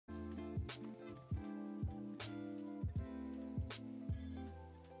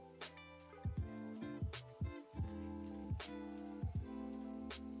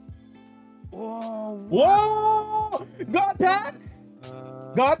Oh, Whoa! God pack?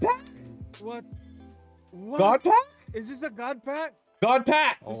 God pack? What? What? God pack? Is this a God pack? God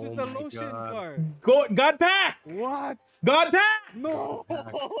pack! This is the lotion card. God pack! What? God pack! No!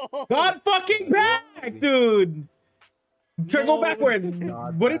 God fucking pack, dude! Sure, go No. backwards.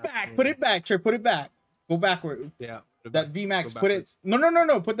 God Put it pack, back. man. Put it back. Sure, put it back. Go backward. Yeah. That VMAX. Put it.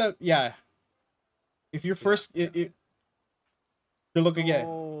 No. Put that. Yeah. If you're first, you look again.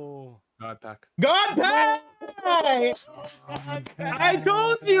 Oh. God pack. God pack! I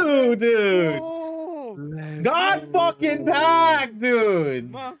told you, dude. Oh, God fucking pack,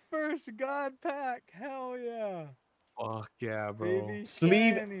 dude. my first God pack. Hell yeah. Fuck yeah, bro. Baby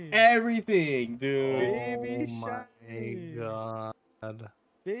Sleeve shiny. everything, dude. Baby Oh my shiny. god.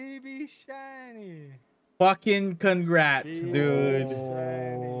 Baby shiny. Fucking congrats, Baby dude.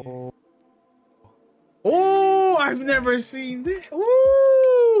 shiny. Oh, I've never seen this.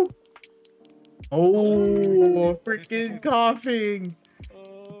 Ooh. Oh, freaking coughing.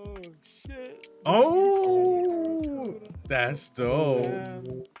 Oh shit. Oh, that's dope.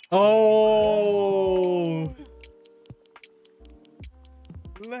 Man. Oh,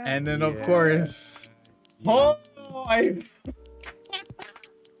 Let's and then of Yeah. course, Yeah. oh, I,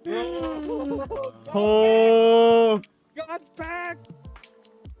 go. oh, God's pack.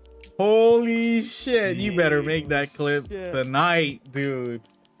 holy shit! You better make that clip Shit. tonight, dude.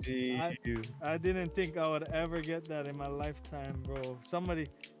 Jeez. I didn't think I would ever get that in my lifetime, bro. Somebody,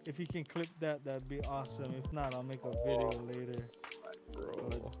 if you can clip that, that'd be awesome. If not, I'll make a video later.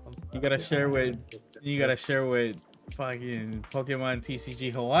 Bro. You gotta share with fucking Pokemon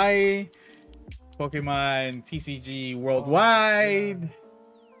TCG Hawaii, Pokemon TCG Worldwide.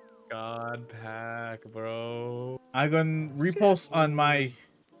 God pack, bro. I'm gonna repost on my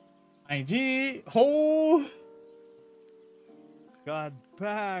IG. Oh, God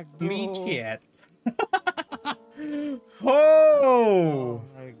pack, bro. bleach yet. Oh Oh,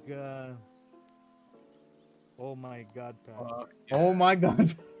 my god. Oh my god, pack. Fuck oh my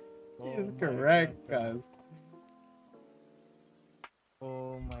god. Oh He is my correct, God, pack. guys.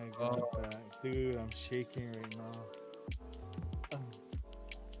 Oh my god, pack. Dude, I'm shaking right now.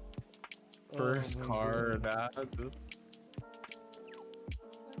 First Oh my card. goodness.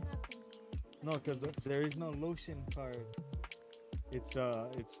 No, because there is no lotion card. It's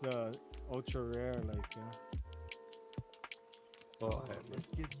the ultra rare, like, you know. Oh, Oh,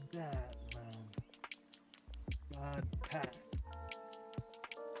 look at that, man. God pack.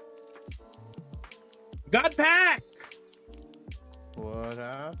 God pack. What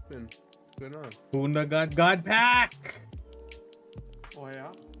happened? What's going on? Bunda got God pack. Oh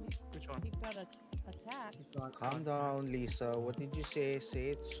yeah? Which one? He got attacked. Calm down, Lisa. What did you say? Say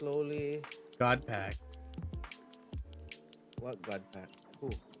it slowly. God pack. What God pack? Who?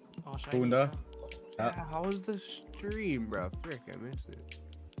 Oh, shiny. Bunda. Yeah, how was the stream, bro? Frick, I missed it.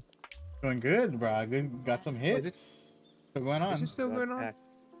 Going good, bro. Good. Got some hits. What's going Is on? it still God going on? pack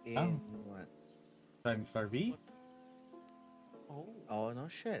in Oh. what? Starting to start V. Oh. Oh no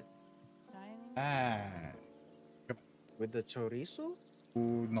shit. Shiny. Ah. With the chorizo?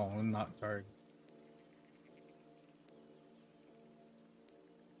 Ooh, no, not sorry.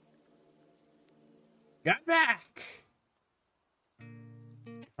 God pack.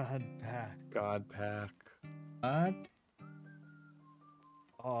 God pack. God pack. God.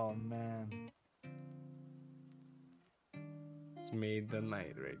 Oh man. It's made the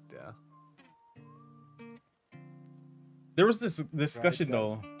night right there. There was this discussion Right,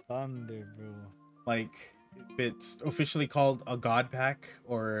 though, Thunder, bro. like if it's officially called a God pack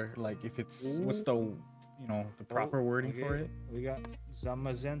or like if it's what's the the proper wording for Okay, it. We got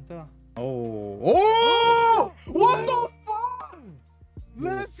Zamazenta. Oh, oh! What the fuck?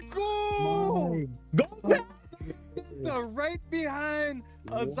 Let's go! Gold pack, Right behind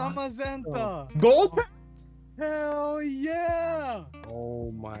a Zamazenta. gold pack. Hell yeah!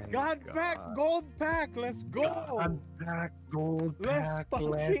 Oh my God pack, gold pack. Let's go. God pack, gold Let's pack.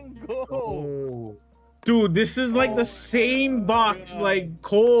 fucking go. go. Dude, this is like the same box God. like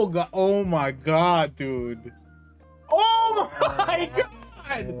Cole got. Oh my god, dude. Oh my god.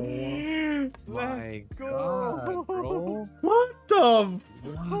 My Let's go. God, bro. What the?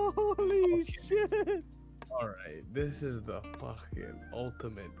 Holy shit. Alright, this is the fucking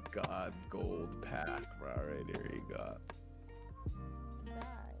ultimate God gold pack, bro. Right here you got.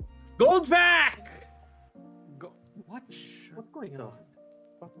 Die. Gold pack. Go. What? What's going on?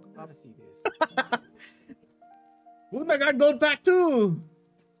 I gotta see this. Ooh, I got gold pack too.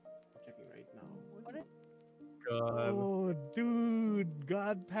 I'm checking right now. What is God. Oh, dude.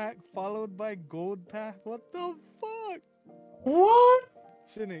 God pack followed by gold pack. What the fuck? What?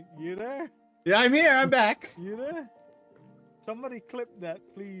 Cynic, you there? Yeah, I'm here. I'm back. You there? Somebody clip that,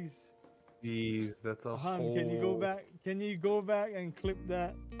 please. Jeez, that's a Han, whole. can you go back? Can you go back and clip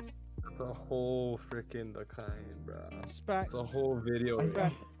that? That's a whole freaking the kind, bro. Spac. It's a whole video.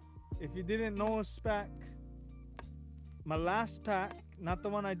 Spac. If you didn't know, Spac, my last pack, not the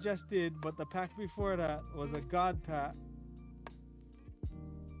one I just did, but the pack before that was a God pack.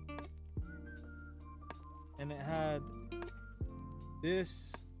 And it had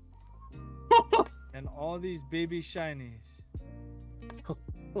this and all these baby shinies.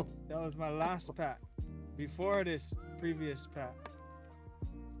 That was my last pack before this previous pack.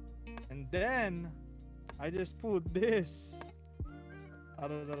 And then I just pulled this out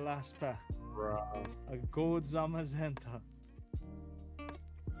of the last pack. Bro. A gold Zamazenta.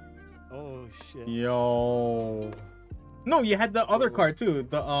 Oh shit. Yo. No, you had the other card too.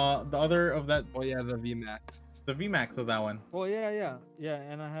 The other of that, Oh yeah, the VMAX. the VMAX of that one. Oh yeah.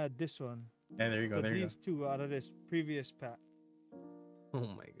 And I had this one. Yeah, there you go. So There you these two out of this previous pack. Oh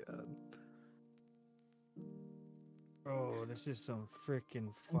my god. Bro, this is some freaking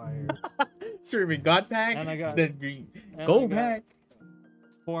fire. go. Serving God pack. And I got- then green. and Go I got pack.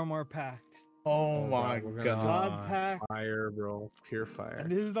 4 more packs. Oh my God, we're god. gonna God pack. Fire, bro. Pure fire.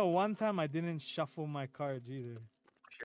 And this is the one time I didn't shuffle my cards either.